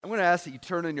I'm going to ask that you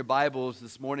turn in your Bibles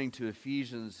this morning to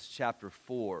Ephesians chapter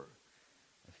 4.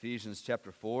 Ephesians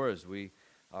chapter 4, as we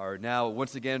are now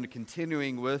once again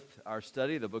continuing with our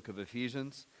study, the book of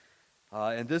Ephesians.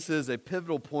 And this is a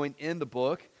pivotal point in the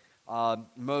book.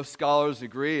 Most scholars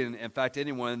agree, and in fact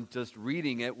anyone just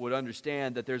reading it would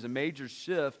understand that there's a major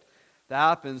shift that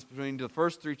happens between the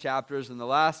first three chapters and the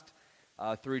last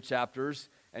three chapters.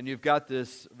 And you've got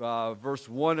this verse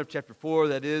 1 of chapter 4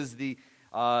 that is the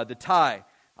tie.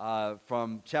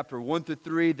 From chapter 1 through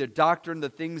 3, the doctrine, the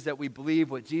things that we believe,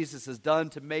 what Jesus has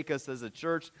done to make us as a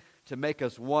church, to make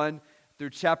us one. Through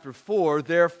chapter 4,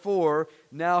 therefore,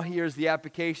 now here's the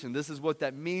application. This is what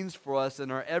that means for us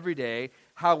in our everyday,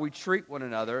 how we treat one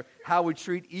another, how we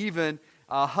treat even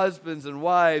husbands and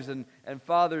wives and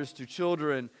fathers to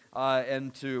children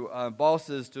and to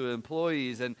bosses to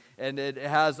employees. And it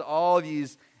has all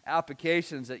these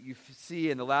applications that you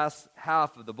see in the last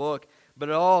half of the book. But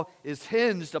it all is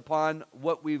hinged upon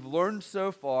what we've learned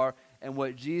so far and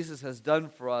what Jesus has done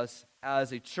for us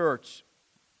as a church.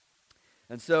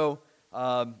 And so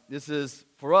this is,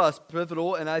 for us,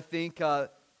 pivotal and I think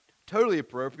totally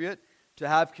appropriate to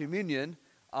have communion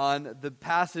on the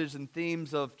passage and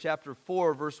themes of chapter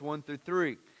 4, verse 1 through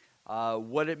 3.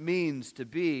 What it means to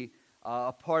be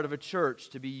a part of a church,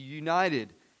 to be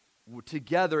united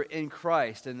together in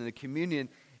Christ. And the communion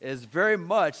is very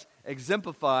much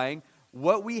exemplifying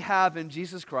what we have in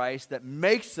Jesus Christ that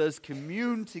makes us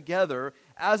commune together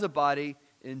as a body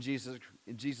in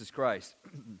Jesus Christ.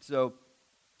 So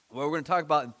what we're going to talk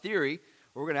about in theory,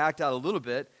 we're going to act out a little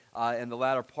bit in the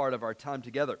latter part of our time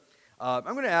together. I'm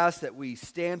going to ask that we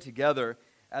stand together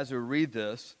as we read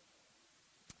this.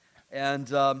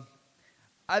 And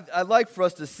I'd like for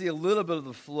us to see a little bit of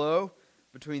the flow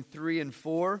between 3 and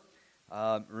 4.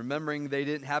 Remembering they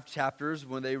didn't have chapters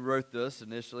when they wrote this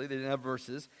initially. They didn't have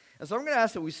verses. And so I'm going to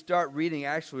ask that we start reading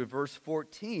actually verse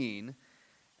 14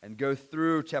 and go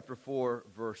through chapter 4,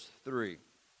 verse 3.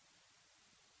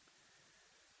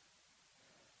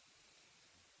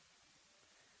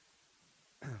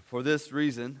 For this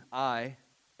reason, I,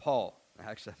 Paul,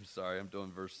 actually, I'm sorry, I'm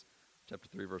doing chapter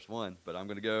 3, verse 1, but I'm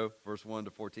going to go verse 1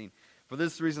 to 14. For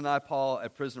this reason, I, Paul, a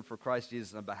prisoner for Christ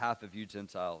Jesus, on behalf of you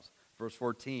Gentiles. Verse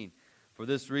 14. For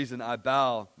this reason I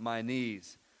bow my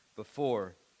knees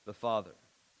before the Father,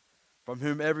 from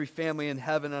whom every family in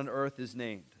heaven and earth is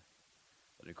named,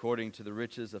 that according to the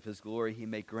riches of his glory he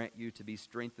may grant you to be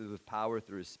strengthened with power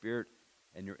through his Spirit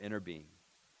in your inner being,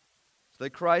 so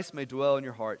that Christ may dwell in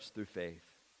your hearts through faith,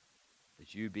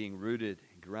 that you, being rooted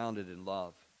and grounded in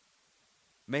love,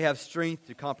 may have strength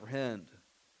to comprehend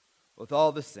with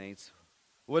all the saints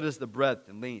what is the breadth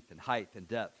and length and height and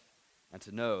depth, and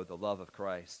to know the love of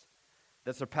Christ,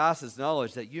 that surpasses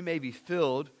knowledge, that you may be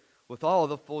filled with all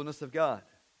the fullness of God.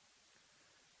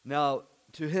 Now,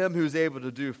 to him who is able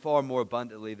to do far more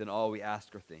abundantly than all we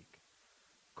ask or think,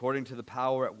 according to the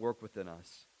power at work within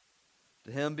us,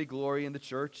 to him be glory in the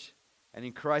church and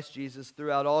in Christ Jesus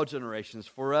throughout all generations,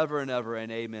 forever and ever,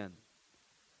 and amen.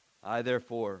 I,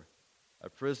 therefore,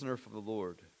 a prisoner for the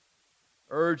Lord,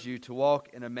 urge you to walk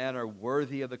in a manner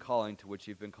worthy of the calling to which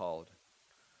you've been called,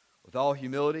 with all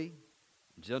humility,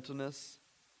 gentleness,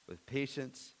 with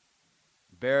patience,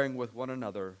 bearing with one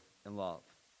another in love,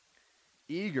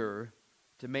 eager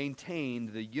to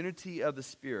maintain the unity of the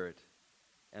Spirit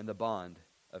and the bond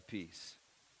of peace.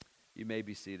 You may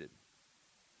be seated.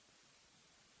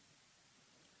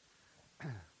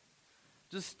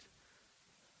 Just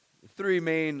three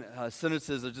main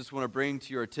sentences I just want to bring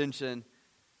to your attention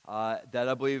that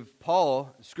I believe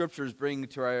Paul, Scriptures, bring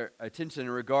to our attention in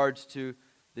regards to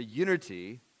the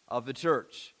unity of the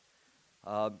church.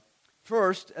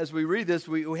 First, as we read this,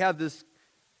 we have this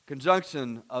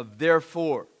conjunction of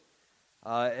therefore.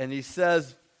 And he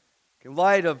says, in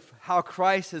light of how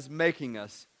Christ is making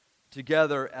us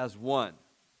together as one.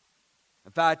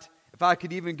 In fact, if I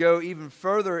could even go even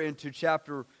further into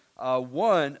chapter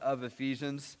 1 of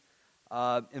Ephesians,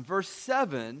 in verse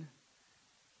 7,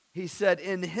 he said,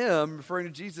 in him, referring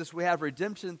to Jesus, we have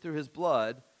redemption through his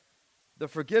blood, the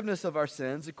forgiveness of our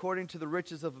sins, according to the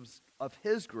riches of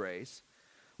his grace,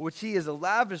 which he has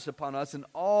lavished upon us in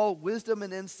all wisdom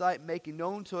and insight, making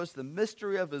known to us the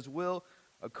mystery of his will,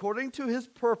 according to his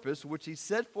purpose, which he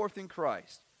set forth in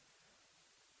Christ.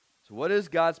 So what is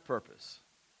God's purpose?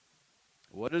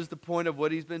 What is the point of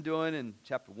what he's been doing in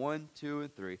chapter 1, 2,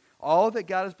 and 3? All that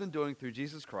God has been doing through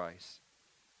Jesus Christ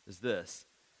is this: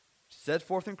 set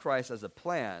forth in Christ as a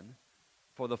plan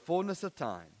for the fullness of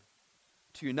time,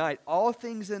 to unite all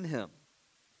things in him,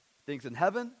 things in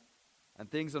heaven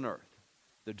and things on earth.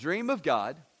 The dream of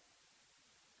God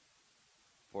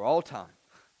for all time,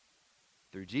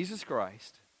 through Jesus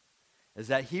Christ, is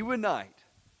that he would unite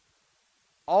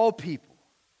all people,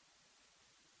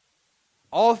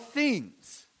 all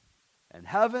things in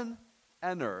heaven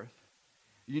and earth,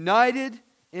 united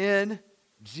in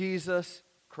Jesus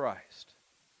Christ.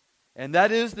 And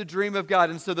that is the dream of God.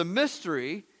 And so the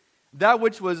mystery, that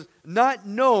which was not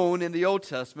known in the Old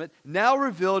Testament, now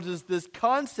revealed is this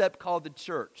concept called the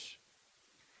church.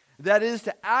 That is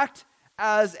to act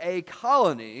as a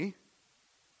colony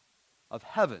of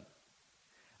heaven,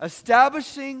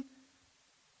 establishing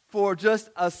for just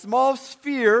a small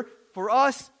sphere for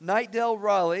us, Knightdale,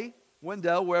 Raleigh,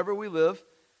 Wendell, wherever we live,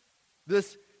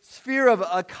 this sphere of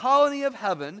a colony of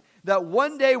heaven that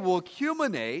one day will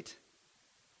culminate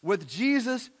with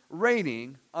Jesus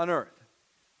reigning on earth.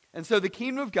 And so the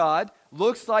kingdom of God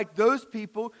looks like those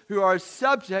people who are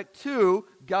subject to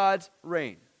God's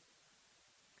reign.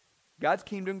 God's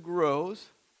kingdom grows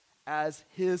as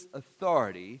his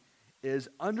authority is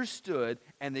understood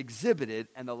and exhibited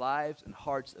in the lives and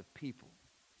hearts of people.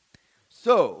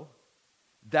 So,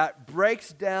 that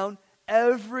breaks down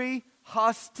every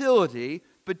hostility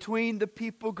between the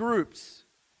people groups.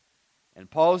 In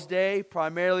Paul's day,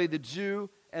 primarily the Jew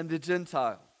and the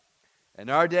Gentile. In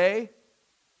our day,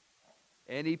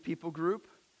 any people group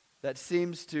that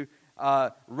seems to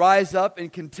rise up in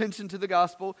contention to the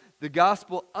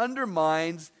gospel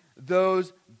undermines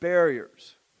those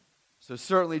barriers. So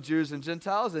certainly Jews and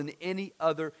Gentiles and any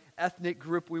other ethnic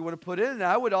group we want to put in. And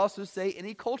I would also say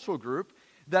any cultural group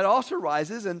that also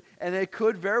rises, and it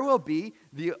could very well be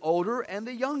the older and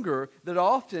the younger that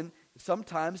often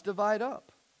sometimes divide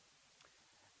up.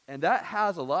 And that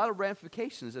has a lot of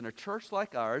ramifications in a church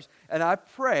like ours. And I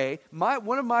pray,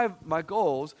 one of my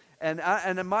goals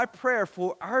and my prayer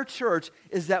for our church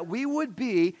is that we would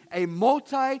be a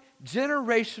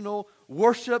multi-generational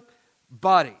worship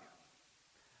body.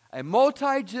 A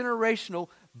multi-generational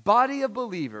body of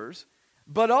believers,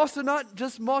 but also not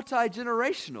just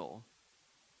multi-generational,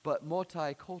 but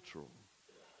multicultural.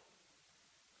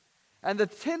 And the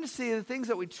tendency, the things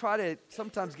that we try to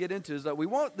sometimes get into is that we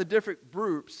want the different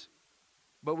groups,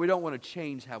 but we don't want to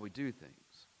change how we do things.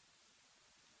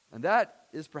 And that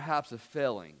is perhaps a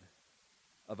failing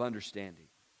of understanding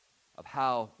of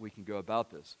how we can go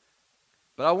about this.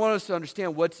 But I want us to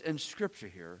understand what's in Scripture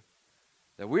here,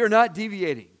 that we are not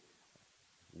deviating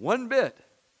one bit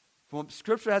from what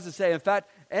Scripture has to say. In fact,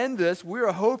 in this, we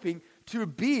are hoping to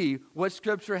be what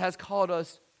Scripture has called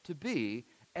us to be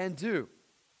and do.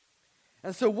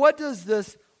 And so what does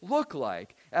this look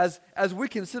like as we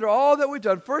consider all that we've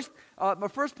done? First, my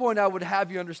first point I would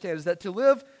have you understand is that to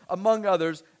live among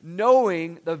others,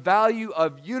 knowing the value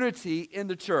of unity in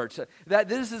the church. That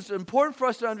this is important for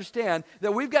us to understand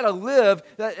that we've got to live,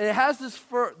 that it has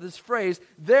this phrase,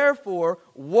 therefore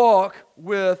walk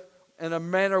in a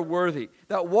manner worthy.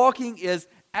 That walking is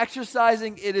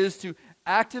exercising, it is to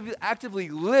actively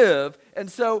live.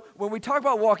 And so when we talk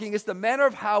about walking, it's the manner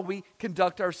of how we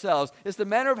conduct ourselves. It's the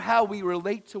manner of how we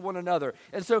relate to one another.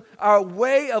 And so our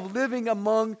way of living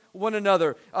among one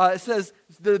another, it says,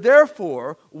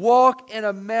 therefore, walk in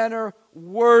a manner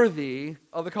worthy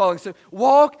of the calling. So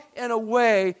walk in a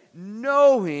way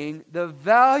knowing the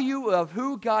value of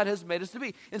who God has made us to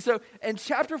be. And so in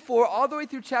chapter 4, all the way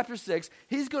through chapter 6,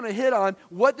 he's going to hit on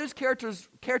what this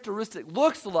characteristic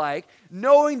looks like,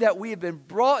 knowing that we have been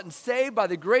brought and saved by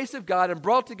the grace of God and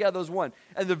brought together as one.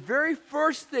 And the very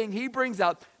first thing he brings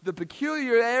out, the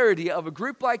peculiarity of a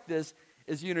group like this,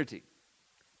 is unity.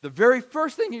 The very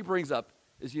first thing he brings up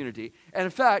is unity. And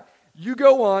in fact, you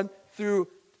go on through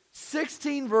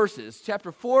 16 verses,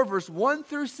 chapter 4, verse 1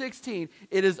 through 16,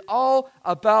 it is all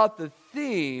about the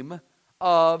theme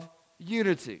of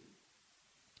unity.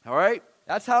 All right?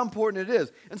 That's how important it is.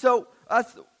 And so,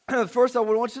 that's first I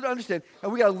want you to understand,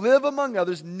 and we got to live among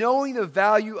others knowing the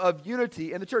value of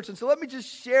unity in the church. And so let me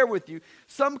just share with you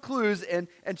some clues in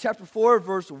chapter 4,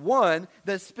 verse 1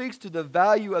 that speaks to the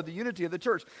value of the unity of the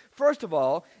church. First of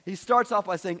all, he starts off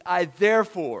by saying, I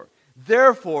therefore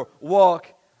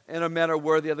walk in a manner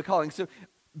worthy of the calling. So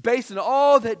based on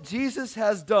all that Jesus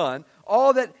has done,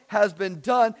 all that has been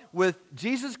done with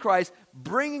Jesus Christ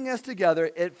bringing us together,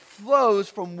 it flows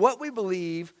from what we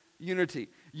believe unity.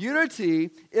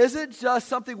 Unity isn't just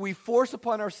something we force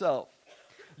upon ourselves.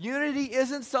 Unity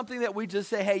isn't something that we just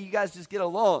say, hey, you guys just get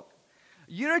along.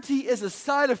 Unity is a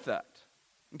side effect.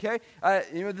 Okay?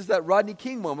 There's that Rodney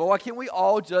King moment. Why can't we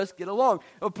all just get along?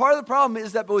 Well, part of the problem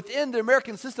is that within the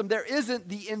American system, there isn't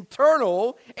the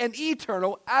internal and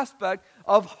eternal aspect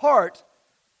of heart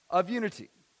of unity.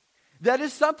 That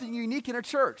is something unique in a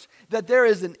church, that there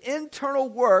is an internal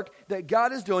work that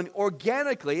God is doing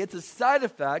organically. It's a side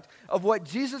effect of what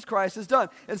Jesus Christ has done.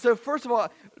 And so first of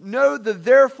all, know the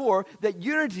therefore that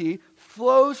unity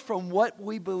flows from what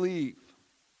we believe.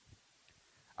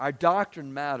 Our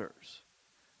doctrine matters.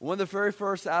 One of the very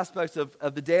first aspects of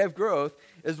the Day of Growth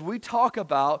is we talk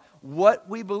about what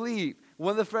we believe.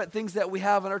 One of the things that we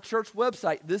have on our church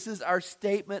website, this is our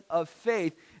statement of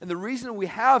faith. And the reason we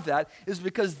have that is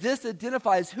because this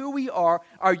identifies who we are.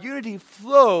 Our unity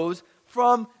flows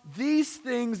from these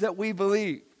things that we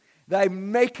believe, that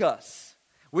make us.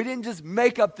 We didn't just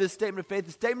make up this statement of faith.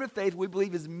 The statement of faith we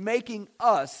believe is making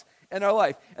us in our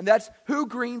life. And that's who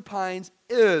Green Pines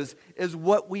is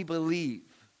what we believe.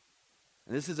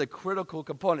 And this is a critical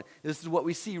component. This is what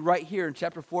we see right here in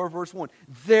chapter 4, verse 1.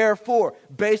 Therefore,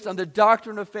 based on the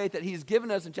doctrine of faith that he's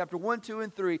given us in chapter 1, 2,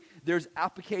 and 3, there's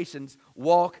applications.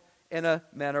 Walk in a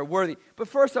manner worthy. But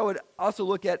first, I would also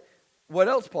look at what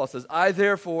else Paul says. I,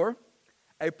 therefore,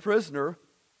 a prisoner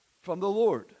from the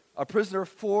Lord. A prisoner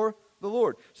for the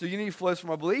Lord. So unity flows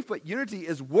from our belief, but unity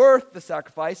is worth the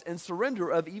sacrifice and surrender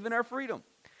of even our freedom.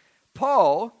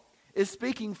 Paul is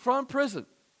speaking from prison.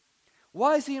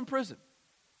 Why is he in prison?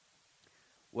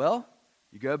 Well,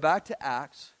 you go back to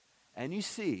Acts and you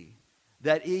see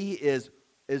that he is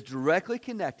directly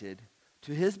connected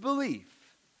to his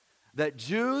belief that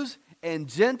Jews and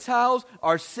Gentiles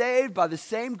are saved by the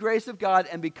same grace of God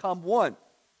and become one.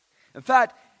 In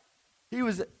fact, he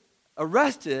was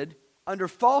arrested under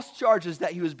false charges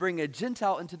that he was bringing a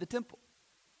Gentile into the temple.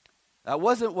 That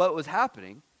wasn't what was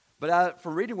happening, but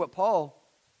from reading what Paul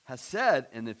has said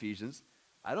in Ephesians,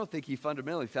 I don't think he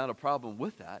fundamentally found a problem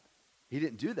with that. He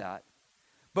didn't do that.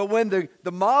 But when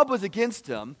the mob was against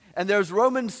him, and there's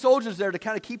Roman soldiers there to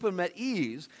kind of keep him at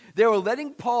ease, they were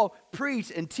letting Paul preach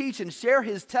and teach and share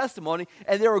his testimony,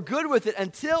 and they were good with it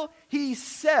until he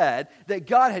said that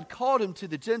God had called him to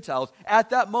the Gentiles. At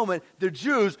that moment, the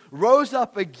Jews rose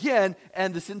up again,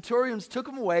 and the centurions took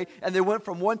him away, and they went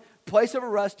from one place of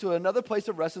arrest to another place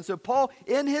of rest. And so Paul,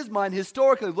 in his mind,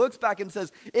 historically looks back and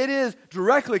says, it is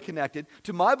directly connected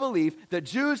to my belief that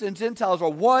Jews and Gentiles are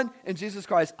one in Jesus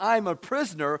Christ. I'm a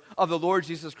prisoner of the Lord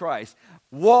Jesus Christ.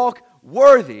 Walk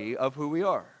worthy of who we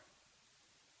are.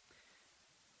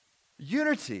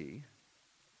 Unity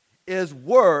is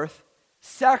worth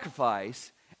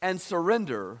sacrifice and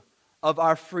surrender of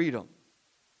our freedom.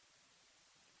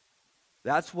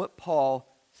 That's what Paul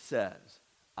says.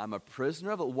 I'm a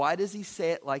prisoner of it. Why does he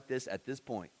say it like this at this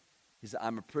point? He said,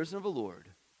 I'm a prisoner of the Lord.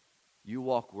 You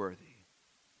walk worthy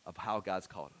of how God's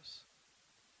called us.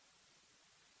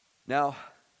 Now,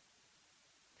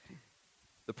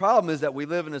 the problem is that we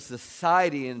live in a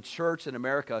society and church in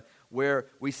America where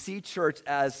we see church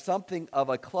as something of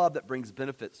a club that brings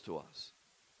benefits to us.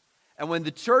 And when the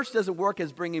church doesn't work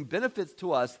as bringing benefits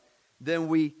to us, then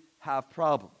we have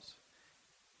problems.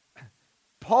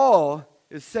 Paul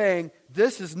is saying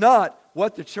this is not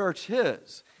what the church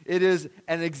is. It is,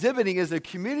 and exhibiting is a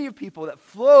community of people that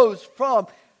flows from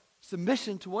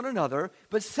submission to one another,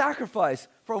 but sacrifice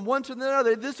from one to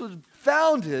another. This was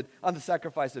founded on the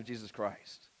sacrifice of Jesus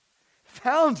Christ.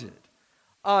 Founded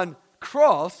on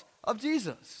cross of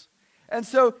Jesus. And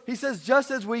so he says,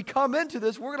 just as we come into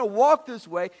this, we're going to walk this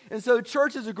way. And so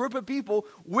church is a group of people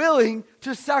willing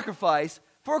to sacrifice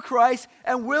for Christ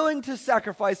and willing to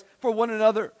sacrifice for one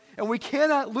another. And we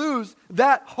cannot lose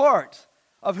that heart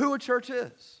of who a church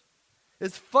is.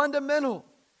 It's fundamental.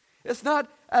 It's not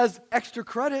as extra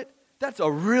credit. That's a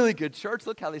really good church.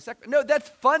 Look how they sacrifice. No, that's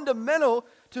fundamental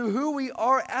to who we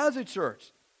are as a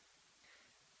church.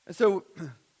 And so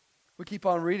we keep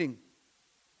on reading.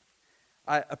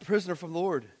 A prisoner from the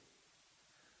Lord.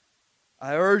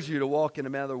 I urge you to walk in a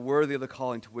manner worthy of the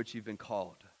calling to which you've been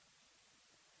called.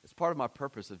 It's part of my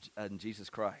purpose in Jesus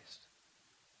Christ.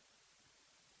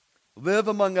 Live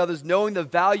among others, knowing the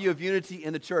value of unity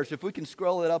in the church. If we can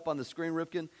scroll it up on the screen,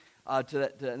 Ripken,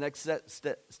 to the next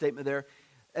statement there.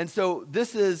 And so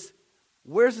this is,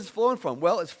 where's this flowing from?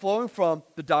 Well, it's flowing from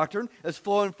the doctrine. It's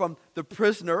flowing from the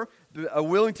prisoner,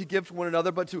 willing to give to one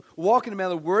another, but to walk in a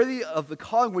manner worthy of the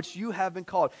calling which you have been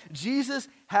called. Jesus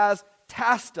has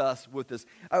tasked us with this.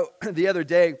 The other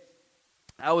day,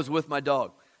 I was with my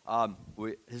dog.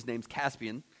 His name's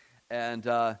Caspian, and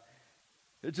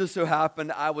it just so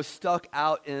happened I was stuck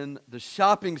out in the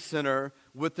shopping center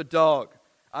with the dog.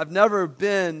 I've never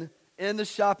been in the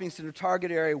shopping center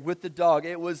Target area with the dog.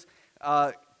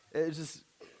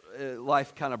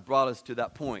 Life kind of brought us to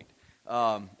that point.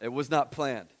 It was not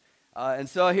planned. And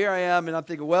so here I am, and I'm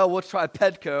thinking, well, we'll try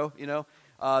Petco,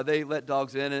 They let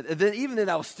dogs in. And then even then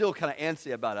I was still kind of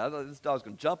antsy about it. I thought this dog's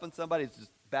going to jump on somebody. It's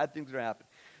just bad things are going to happen.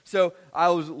 So I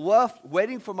was left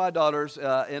waiting for my daughters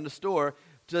in the store,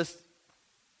 just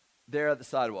there at the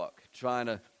sidewalk, trying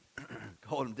to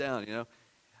hold them down, you know.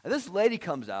 And this lady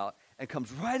comes out and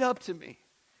comes right up to me.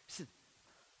 She said,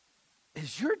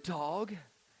 "Is your dog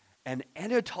an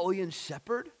Anatolian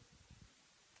Shepherd?"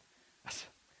 I said,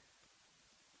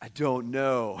 "I don't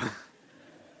know."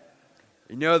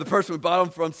 You know, the person we bought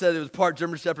them from said it was part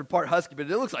German Shepherd, part Husky, but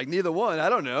it looks like neither one. I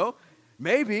don't know.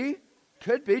 Maybe.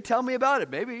 Could be. Tell me about it.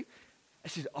 Maybe. I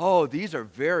said, "Oh, these are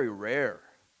very rare.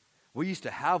 We used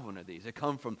to have one of these. They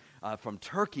come from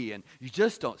Turkey, and you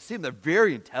just don't see them. They're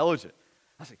very intelligent."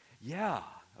 I was like, "Yeah,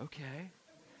 okay."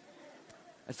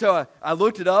 And so I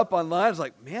looked it up online. I was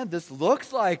like, "Man, this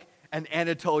looks like an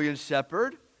Anatolian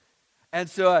Shepherd." And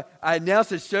so I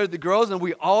announced it, showed the girls, and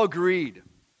we all agreed.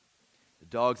 The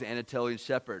dog's Anatolian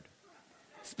Shepherd.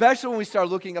 Especially when we started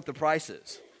looking up the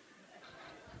prices.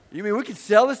 You mean we could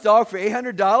sell this dog for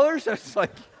 $800? I was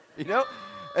like, you know?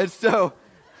 And so,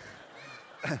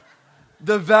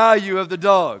 the value of the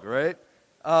dog, right?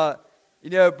 You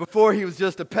know, before he was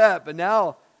just a pet, but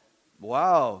now,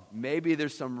 wow, maybe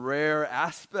there's some rare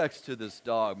aspects to this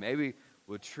dog. Maybe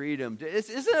we'll treat him.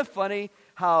 Isn't it funny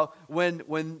how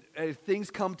when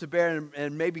things come to bear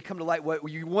and maybe come to light, what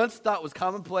you once thought was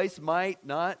commonplace might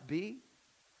not be?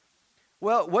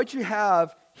 Well, what you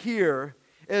have here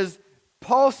is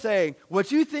Paul saying,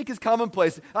 what you think is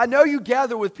commonplace. I know you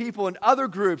gather with people in other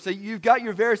groups. So you've got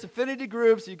your various affinity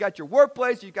groups. You've got your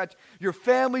workplace. You've got your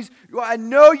families. I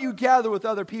know you gather with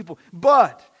other people.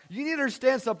 But you need to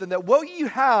understand something, that what you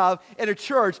have in a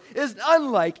church is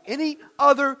unlike any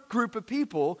other group of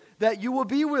people that you will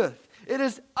be with. It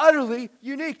is utterly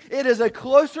unique. It is a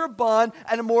closer bond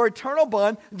and a more eternal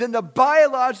bond than the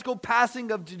biological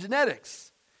passing of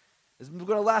genetics. It's going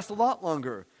to last a lot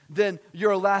longer than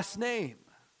your last name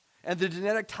and the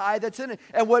genetic tie that's in it.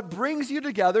 And what brings you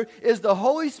together is the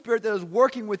Holy Spirit that is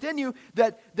working within you,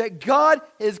 that God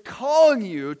is calling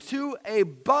you to a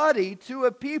body, to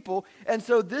a people. And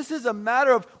so this is a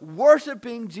matter of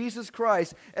worshiping Jesus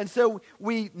Christ. And so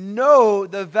we know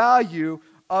the value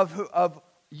of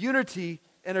unity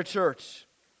in a church.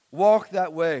 Walk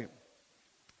that way.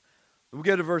 We'll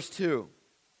go to verse 2.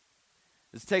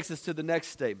 This takes us to the next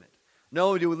statement. Not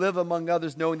only do we live among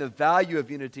others knowing the value of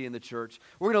unity in the church,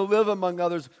 we're going to live among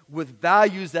others with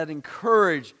values that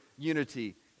encourage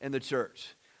unity in the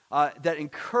church. That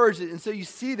encourage it. And so you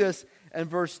see this in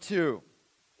verse 2.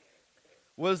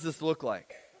 What does this look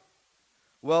like?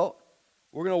 Well,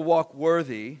 we're going to walk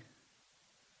worthy,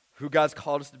 who God's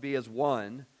called us to be as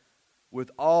one,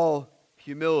 with all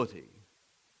humility,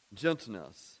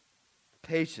 gentleness,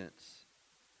 patience,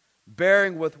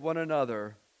 bearing with one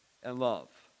another, and love.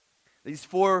 These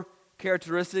 4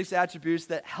 characteristics, attributes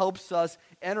that helps us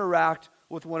interact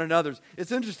with one another.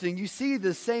 It's interesting, you see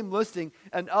the same listing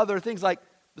and other things like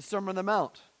the Sermon on the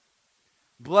Mount.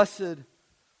 Blessed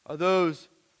are those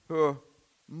who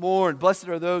mourn. Blessed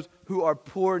are those who are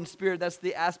poor in spirit. That's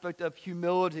the aspect of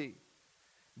humility.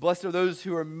 Blessed are those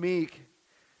who are meek.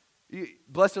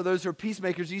 Blessed are those who are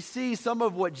peacemakers. You see some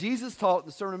of what Jesus taught in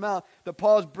the Sermon on the Mount, that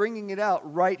Paul is bringing it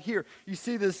out right here. You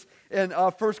see this in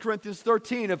 1 Corinthians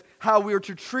 13 of how we are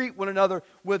to treat one another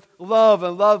with love,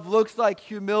 and love looks like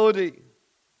humility.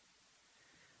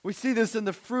 We see this in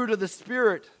the fruit of the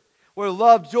Spirit, where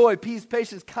love, joy, peace,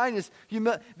 patience, kindness,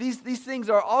 humility, these things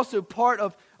are also part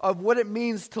of what it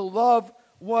means to love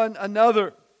one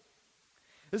another.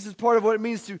 This is part of what it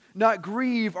means to not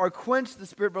grieve or quench the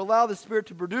Spirit, but allow the Spirit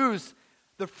to produce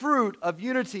the fruit of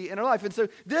unity in our life. And so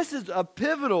this is a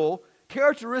pivotal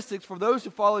characteristic for those who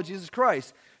follow Jesus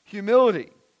Christ.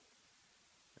 Humility,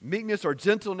 meekness or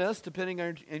gentleness, depending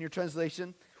on your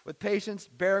translation, with patience,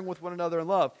 bearing with one another in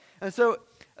love. And so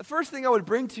the first thing I would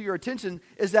bring to your attention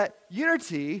is that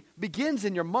unity begins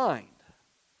in your mind.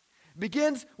 It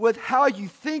begins with how you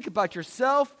think about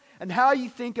yourself and how you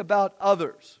think about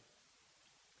others.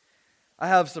 I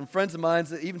have some friends of mine,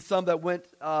 even some that went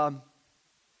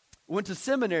to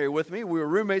seminary with me. We were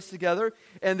roommates together,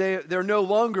 and they're no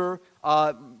longer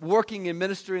working in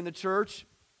ministry in the church.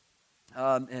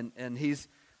 And he's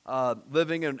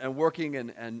living and working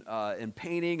and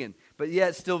painting, but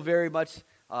yet still very much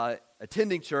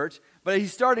attending church. But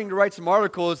he's starting to write some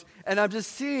articles, and I'm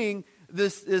just seeing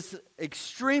this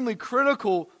extremely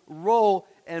critical role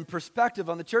and perspective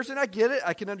on the church. And I get it.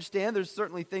 I can understand there's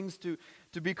certainly things to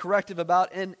be corrective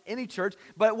about in any church.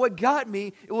 But what got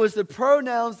me, it was the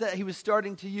pronouns that he was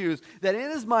starting to use. That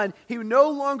in his mind, he no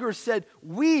longer said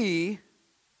we,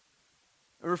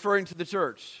 referring to the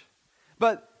church,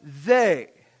 but they,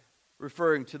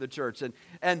 referring to the church,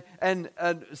 and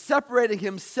separating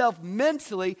himself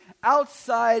mentally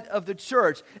outside of the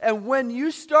church. And when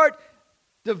you start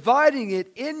dividing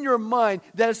it in your mind,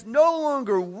 that it's no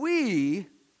longer we,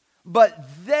 but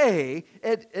they,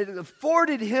 it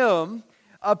afforded him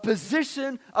a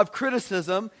position of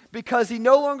criticism because he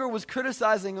no longer was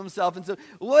criticizing himself. And so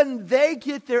when they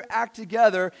get their act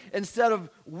together, instead of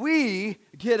we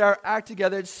get our act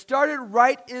together, it started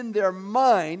right in their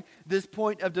mind, this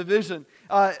point of division.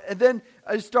 And then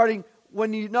starting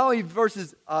when you not only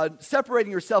versus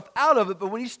separating yourself out of it, but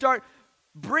when you start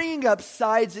bringing up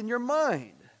sides in your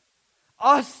mind.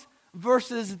 Us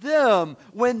versus them.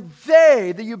 When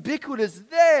they, the ubiquitous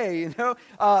they,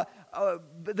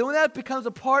 but then when that becomes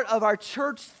a part of our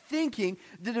church thinking,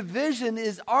 the division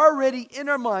is already in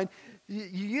our mind.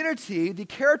 Unity, the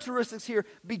characteristics here,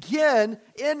 begin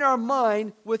in our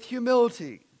mind with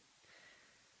humility.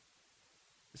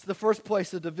 It's the first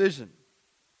place of division.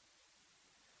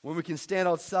 When we can stand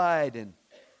outside and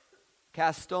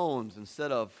cast stones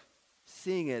instead of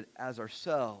seeing it as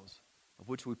ourselves, of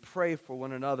which we pray for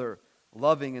one another,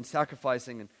 loving and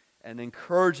sacrificing and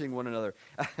encouraging one another.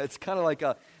 It's kind of like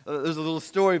there's a little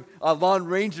story of Lone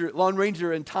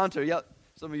Ranger and Tonto. Yeah,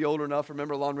 some of you older enough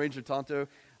remember Lone Ranger Tonto.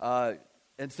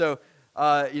 And so,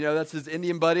 that's his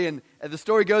Indian buddy. And the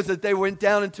story goes that they went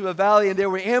down into a valley and they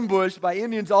were ambushed by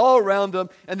Indians all around them.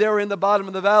 And they were in the bottom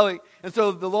of the valley. And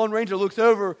so the Lone Ranger looks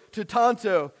over to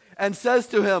Tonto and says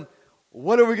to him,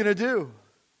 "What are we going to do?"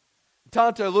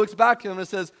 Tonto looks back to him and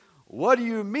says, "What do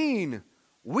you mean,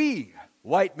 we,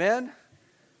 white men?"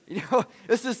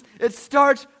 It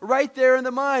starts right there in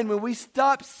the mind when we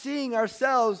stop seeing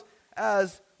ourselves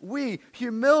as we.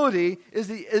 Humility is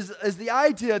the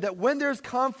idea that when there's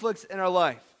conflicts in our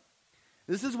life,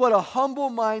 this is what a humble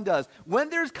mind does. When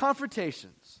there's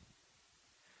confrontations,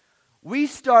 we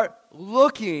start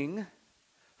looking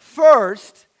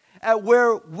first at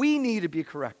where we need to be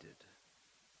corrected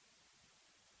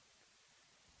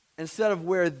instead of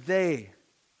where they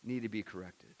need to be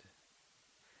corrected.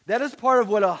 That is part of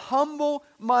what a humble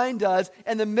mind does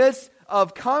in the midst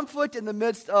of conflict, in the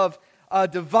midst of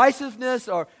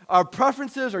divisiveness or our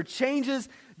preferences or changes,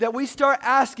 that we start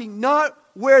asking not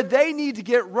where they need to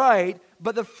get right,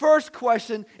 but the first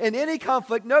question in any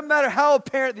conflict, no matter how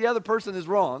apparent the other person is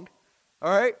wrong,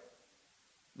 all right?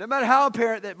 No matter how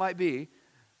apparent that might be,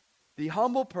 the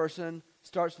humble person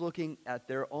starts looking at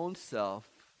their own self.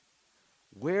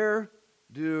 Where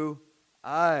do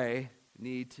I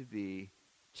need to be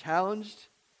challenged,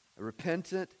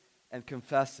 repentant, and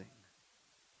confessing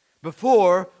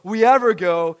before we ever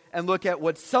go and look at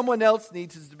what someone else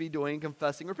needs to be doing,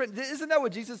 confessing, repenting? Isn't that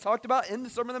what Jesus talked about in the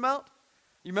Sermon on the Mount?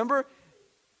 You remember?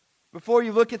 Before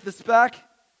you look at the speck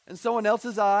in someone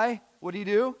else's eye, what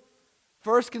do?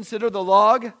 First consider the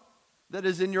log that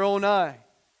is in your own eye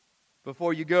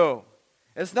before you go.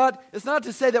 It's not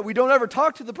to say that we don't ever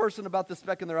talk to the person about the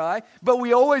speck in their eye, but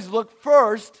we always look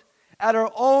first at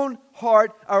our own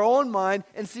heart, our own mind,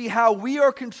 and see how we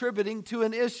are contributing to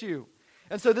an issue.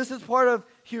 And so this is part of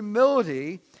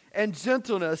humility and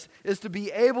gentleness, is to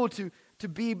be able to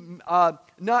be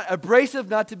not abrasive,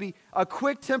 not to be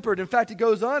quick-tempered. In fact, it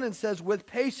goes on and says, with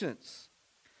patience.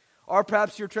 Or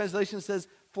perhaps your translation says,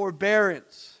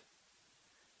 forbearance.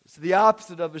 It's the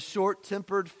opposite of a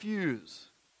short-tempered fuse.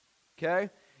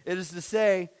 Okay? It is to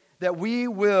say that we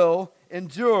will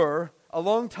endure a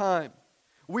long time.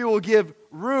 We will give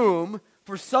room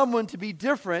for someone to be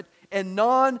different in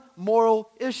non-moral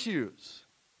issues.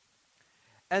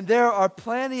 And there are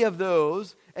plenty of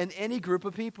those in any group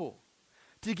of people.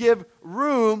 To give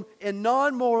room in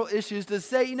non-moral issues to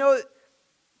say,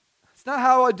 it's not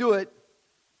how I do it.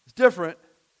 It's different,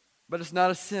 but it's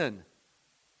not a sin.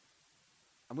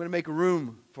 I'm going to make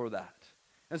room for that.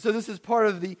 And so this is part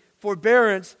of the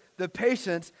forbearance, the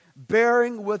patience,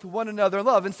 bearing with one another in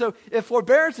love. And so if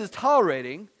forbearance is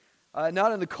tolerating,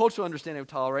 not in the cultural understanding of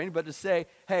tolerating, but to say,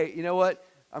 hey, you know what?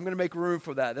 I'm going to make room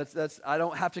for that. That's I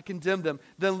don't have to condemn them.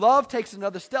 Then love takes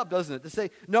another step, doesn't it? To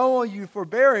say, not only are you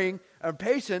forbearing and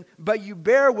patient, but you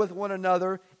bear with one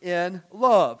another in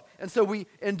love. And so we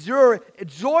endure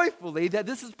joyfully that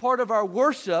this is part of our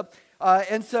worship.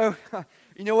 And so,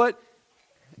 you know what?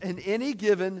 In any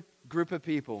given group of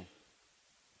people,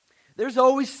 there's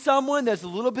always someone that's a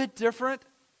little bit different.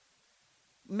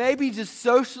 Maybe just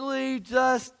socially,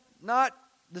 just not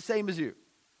the same as you.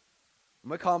 I'm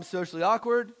going to call them socially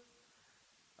awkward,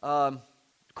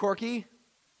 quirky.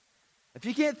 If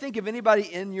you can't think of anybody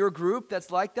in your group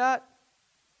that's like that,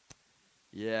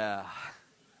 yeah,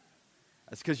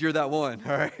 that's because you're that one,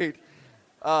 all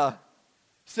right?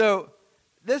 So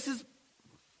this is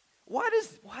why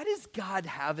does God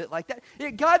have it like that?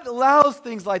 God allows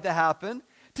things like that happen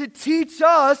to teach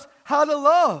us how to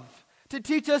love, to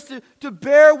teach us to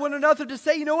bear one another, to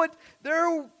say, you know what,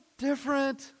 they're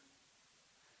different.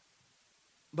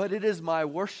 But it is my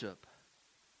worship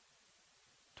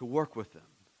to work with them.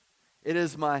 It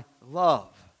is my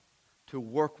love to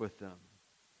work with them.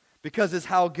 Because it's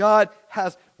how God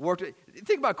has worked.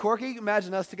 Think about Corky.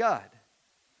 Imagine us to God.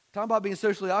 Talking about being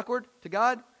socially awkward to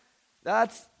God,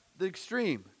 that's the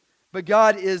extreme. But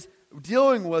God is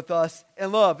dealing with us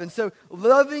in love. And so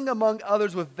loving among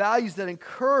others with values that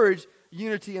encourage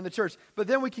unity in the church. But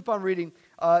then we keep on reading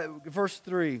verse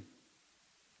 3.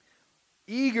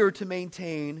 Eager to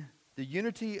maintain the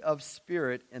unity of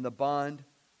spirit and the bond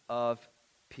of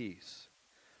peace.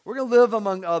 We're going to live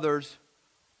among others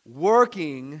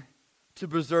working to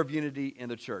preserve unity in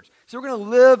the church. So we're going to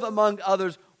live among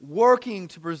others working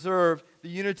to preserve the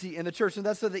unity in the church. And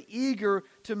that's so the eager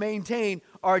to maintain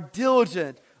are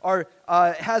diligent, are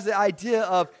has the idea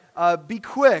of be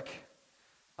quick,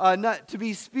 not to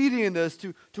be speedy in this,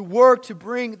 to work to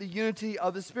bring the unity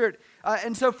of the Spirit.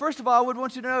 And so first of all, I would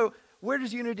want you to know, where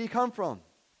does unity come from?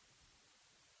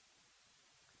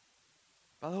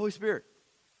 By the Holy Spirit.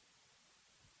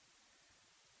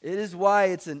 It is why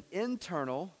it's an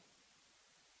internal,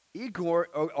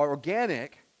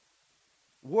 organic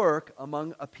work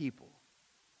among a people.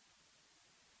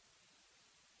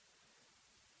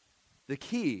 The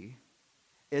key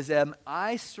is, am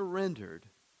I surrendered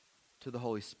to the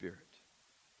Holy Spirit?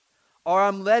 Or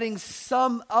I'm letting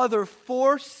some other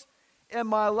force in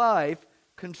my life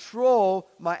control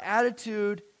my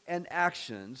attitude and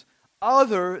actions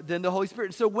other than the Holy Spirit.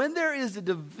 And so when there is a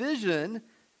division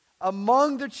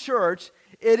among the church,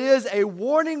 it is a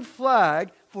warning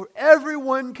flag for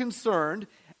everyone concerned.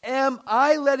 Am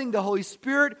I letting the Holy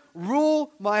Spirit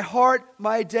rule my heart,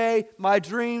 my day, my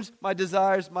dreams, my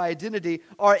desires, my identity?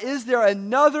 Or is there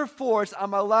another force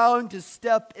I'm allowing to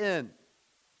step in?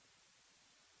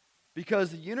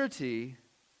 Because the unity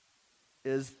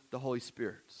is the Holy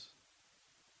Spirit's.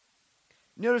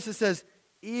 Notice it says,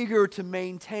 eager to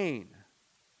maintain,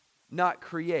 not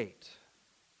create.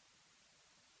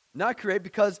 Not create,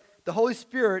 because the Holy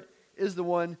Spirit is the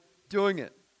one doing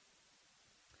it.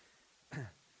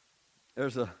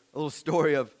 There's a little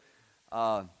story of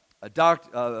a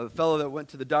fellow that went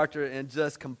to the doctor and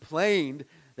just complained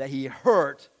that he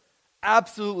hurt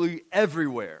absolutely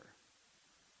everywhere.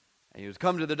 And he was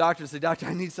coming to the doctor and said, "Doctor,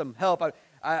 I need some help.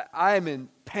 I am in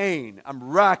pain. I'm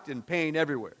racked in pain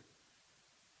everywhere."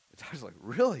 The doctor's like,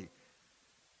 "Really?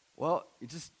 Well, you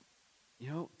just,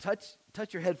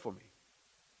 touch your head for me."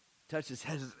 Touched his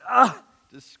head,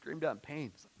 just screamed out in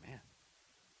pain. It's like, man,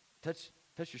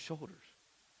 touch your shoulders.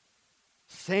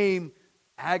 Same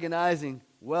agonizing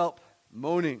whelp,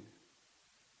 moaning.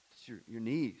 Touch your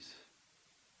knees.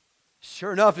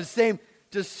 Sure enough, it's the same,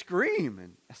 just scream.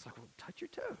 And it's like, well, touch your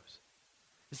toes.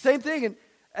 The same thing.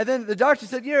 And then the doctor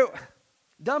said,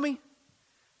 dummy,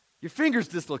 your finger's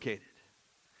dislocated.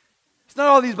 It's not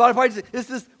all these body parts. It's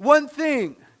this one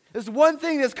thing. This one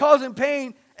thing that's causing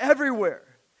pain everywhere.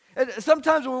 And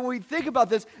sometimes when we think about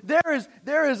this, there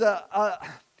is a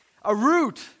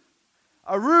root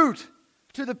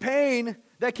to the pain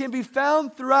that can be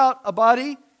found throughout a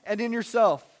body and in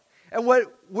yourself. And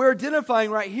what we're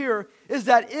identifying right here is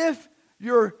that if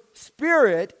your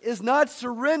spirit is not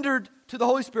surrendered to the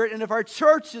Holy Spirit, and if our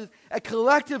church is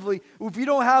collectively, if you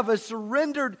don't have a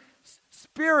surrendered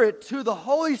spirit to the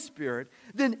Holy Spirit,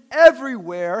 then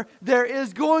everywhere there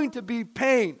is going to be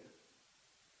pain.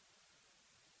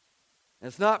 And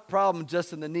it's not a problem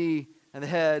just in the knee and the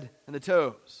head and the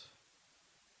toes.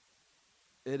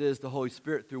 It is the Holy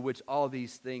Spirit through which all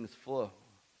these things flow.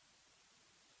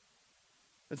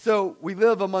 And so we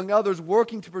live among others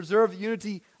working to preserve the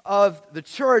unity of the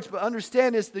church, but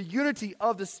understand it's the unity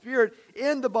of the Spirit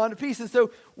in the bond of peace. And so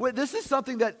this is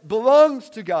something that belongs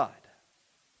to God.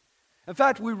 In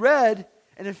fact, we read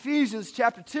in Ephesians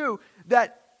chapter 2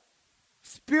 that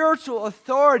spiritual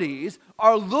authorities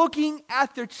are looking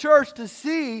at the church to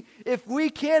see if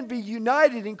we can be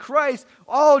united in Christ,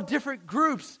 all different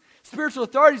groups. Spiritual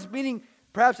authorities meaning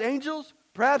perhaps angels,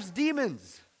 perhaps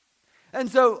demons. And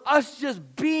so us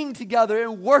just being together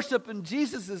and worship in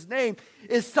Jesus' name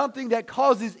is something that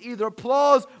causes either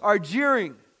applause or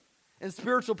jeering in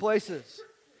spiritual places.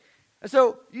 And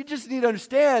so you just need to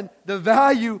understand the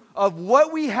value of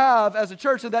what we have as a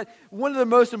church, and that one of the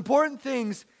most important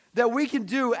things that we can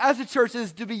do as a church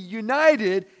is to be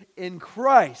united in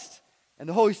Christ and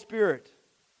the Holy Spirit.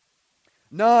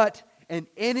 Not in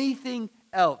anything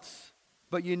else,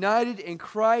 but united in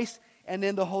Christ and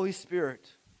in the Holy Spirit.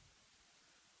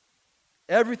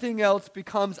 everything else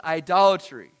becomes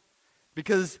idolatry,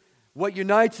 because what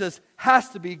unites us has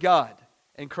to be God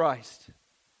and Christ.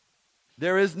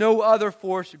 There is no other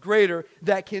force greater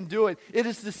that can do it. It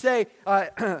is to say,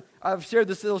 I've shared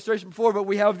this illustration before, but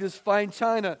we have this fine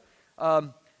china. I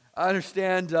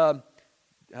understand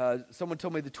someone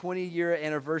told me the 20-year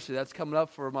anniversary that's coming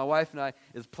up for my wife and I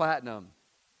is platinum.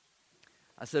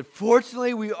 I said,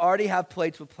 fortunately, we already have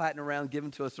plates with platinum around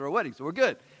given to us at our wedding, so we're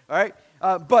good. All right?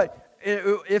 But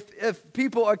if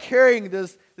people are carrying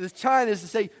this china, is to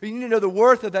say, you need to know the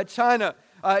worth of that china.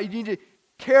 You need to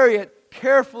carry it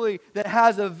carefully, that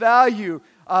has a value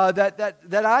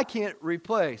that I can't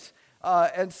replace.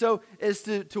 And so it's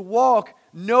to walk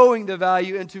knowing the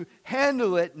value and to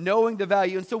handle it knowing the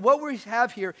value. And so what we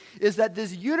have here is that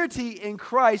this unity in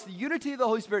Christ, the unity of the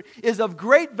Holy Spirit, is of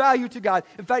great value to God.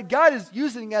 In fact, God is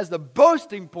using it as the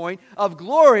boasting point of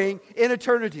glorying in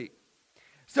eternity.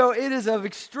 So it is of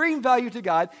extreme value to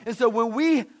God. And so when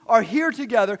we are here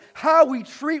together, how we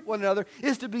treat one another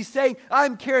is to be saying,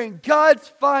 I'm carrying God's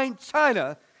fine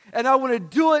china, and I want to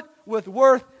do it with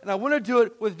worth, and I want to do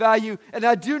it with value, and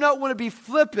I do not want to be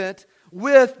flippant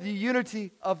with the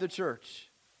unity of the church.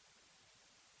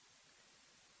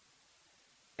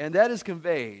 And that is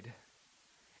conveyed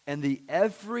in the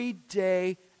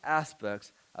everyday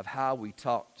aspects of how we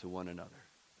talk to one another.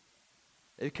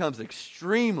 It becomes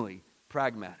extremely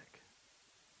pragmatic.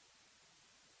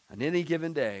 On any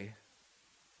given day,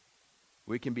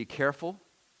 we can be careful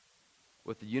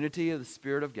with the unity of the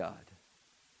Spirit of God,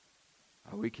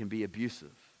 or we can be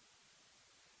abusive.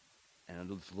 And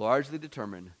it's largely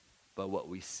determined by what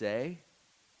we say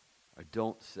or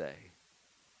don't say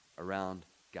around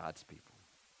God's people.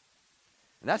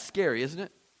 And that's scary, isn't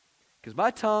it? Because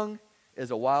my tongue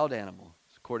is a wild animal,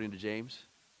 according to James.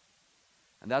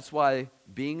 And that's why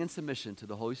being in submission to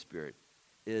the Holy Spirit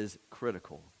is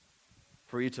critical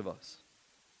for each of us.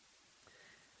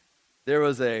 There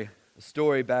was a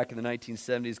story back in the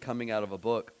 1970s coming out of a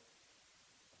book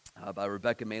by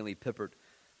Rebecca Manley Pippert,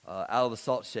 Out of the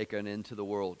Salt Shaker and Into the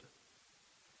World.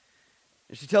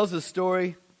 And she tells this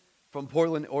story from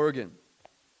Portland, Oregon.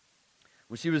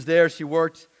 When she was there, she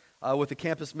worked with the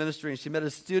campus ministry, and she met a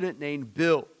student named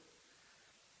Bill.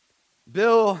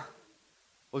 Bill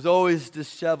was always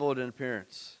disheveled in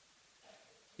appearance.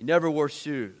 He never wore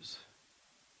shoes.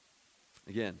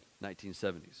 Again,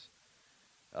 1970s.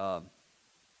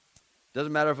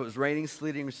 Doesn't matter if it was raining,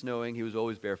 sleeting, or snowing, he was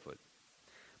always barefoot.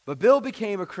 But Bill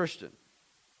became a Christian.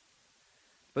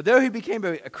 But though he became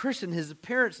a Christian, his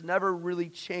appearance never really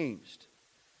changed.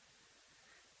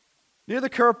 Near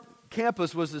the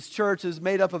campus was this church that was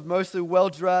made up of mostly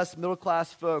well-dressed,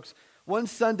 middle-class folks. One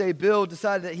Sunday, Bill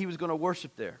decided that he was going to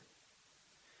worship there.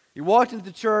 He walked into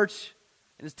the church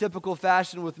in his typical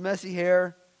fashion with messy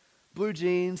hair, blue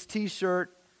jeans,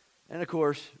 t-shirt, and of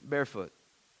course, barefoot.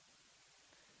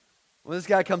 When this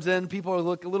guy comes in, people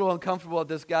look a little uncomfortable at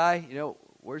this guy. You know,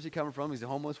 where's he coming from? He's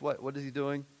homeless. What is he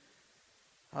doing?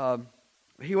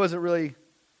 He wasn't really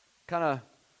kind of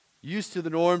used to the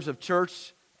norms of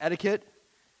church etiquette.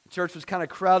 The church was kind of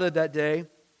crowded that day.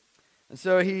 And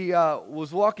so he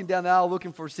was walking down the aisle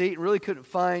looking for a seat and really couldn't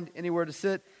find anywhere to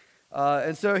sit.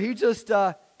 And so he just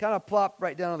kind of plopped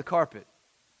right down on the carpet.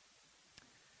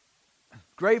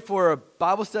 Great for a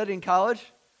Bible study in college,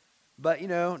 but, you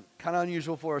know, kind of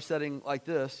unusual for a setting like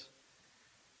this.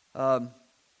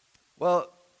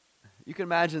 Well, you can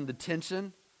imagine the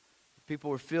tension people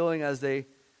were feeling as they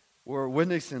were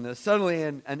witnessing this. Suddenly,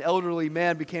 an elderly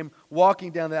man became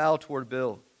walking down the aisle toward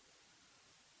Bill.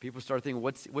 People started thinking,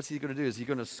 what's he going to do? Is he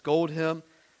going to scold him?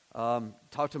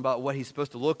 Talk to him about what he's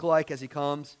supposed to look like as he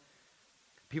comes?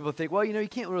 People think, well, you know, you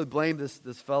can't really blame this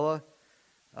fella.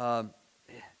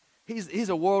 He's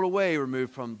a world away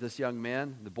removed from this young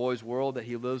man, the boy's world that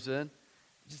he lives in.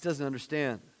 He just doesn't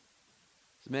understand.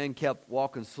 This man kept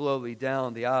walking slowly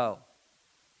down the aisle.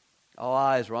 All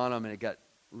eyes were on him, and it got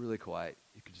really quiet.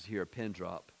 You could just hear a pin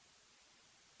drop.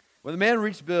 When the man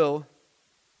reached Bill,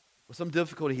 with some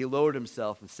difficulty, he lowered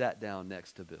himself and sat down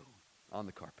next to Bill on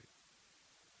the carpet.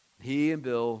 He and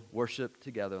Bill worshiped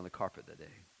together on the carpet that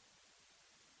day.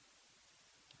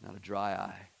 Not a dry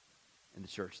eye in the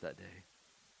church that day.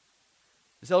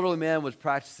 This elderly man was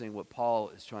practicing what Paul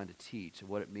is trying to teach and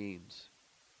what it means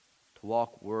to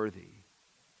walk worthy,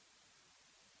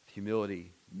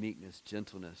 humility, meekness,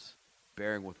 gentleness,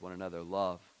 bearing with one another,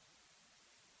 love.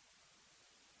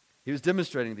 He was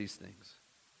demonstrating these things.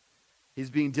 He's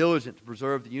being diligent to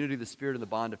preserve the unity of the Spirit and the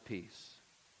bond of peace.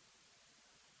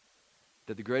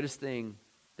 That the greatest thing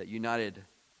that united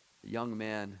the young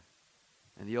man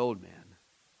and the old man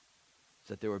is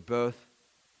that they were both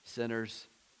sinners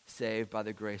saved by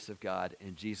the grace of God,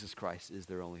 and Jesus Christ is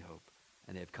their only hope,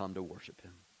 and they have come to worship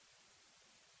him.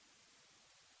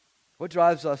 What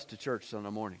drives us to church Sunday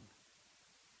morning?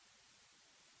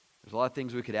 There's a lot of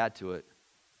things we could add to it,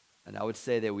 and I would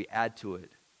say that we add to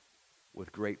it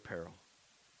with great peril.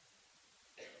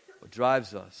 What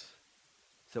drives us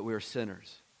is that we are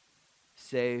sinners,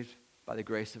 saved by the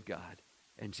grace of God,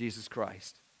 and Jesus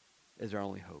Christ is our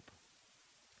only hope.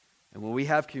 And when we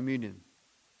have communion,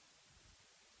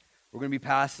 we're going to be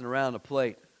passing around a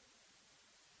plate.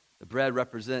 The bread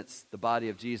represents the body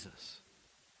of Jesus,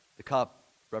 the cup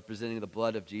representing the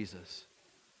blood of Jesus.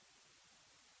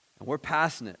 And we're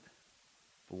passing it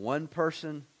from one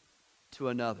person to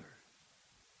another.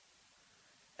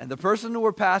 And the person that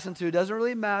we're passing to doesn't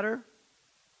really matter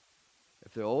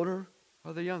if they're older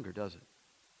or they're younger, does it?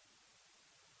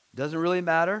 Doesn't really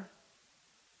matter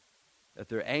if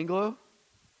they're Anglo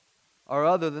or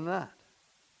other than that.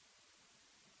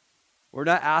 We're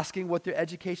not asking what their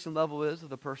education level is of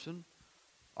the person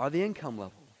or the income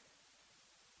level.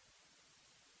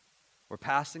 We're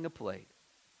passing a plate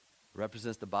that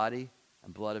represents the body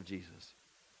and blood of Jesus.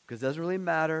 Because it doesn't really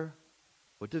matter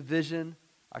what division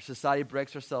our society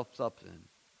breaks ourselves up in.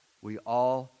 We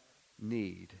all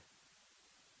need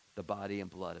the body and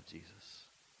blood of Jesus.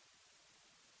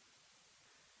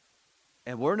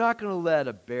 And we're not going to let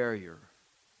a barrier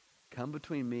come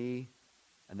between me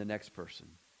and the next person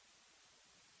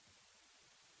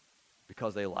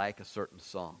because they like a certain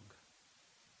song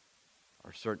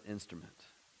or a certain instrument,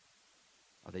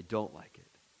 or they don't like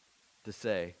it, to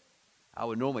say, I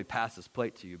would normally pass this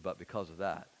plate to you, but because of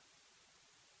that.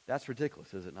 That's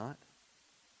ridiculous, is it not?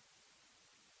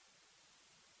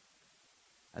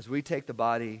 As we take the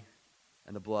body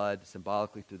and the blood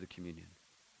symbolically through the communion,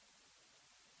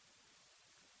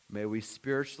 may we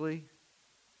spiritually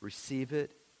receive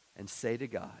it and say to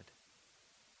God,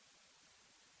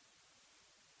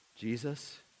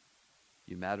 Jesus,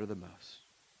 you matter the most.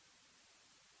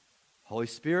 Holy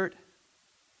Spirit,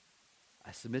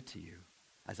 I submit to you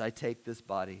as I take this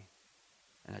body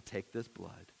and I take this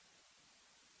blood.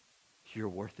 You're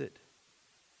worth it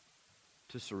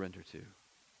to surrender to.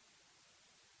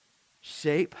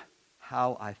 Shape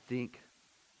how I think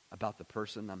about the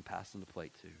person I'm passing the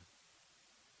plate to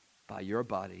by your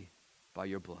body, by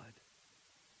your blood.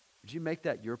 Would you make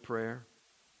that your prayer,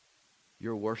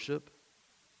 your worship,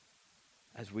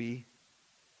 as we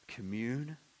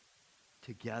commune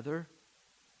together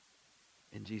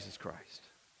in Jesus Christ?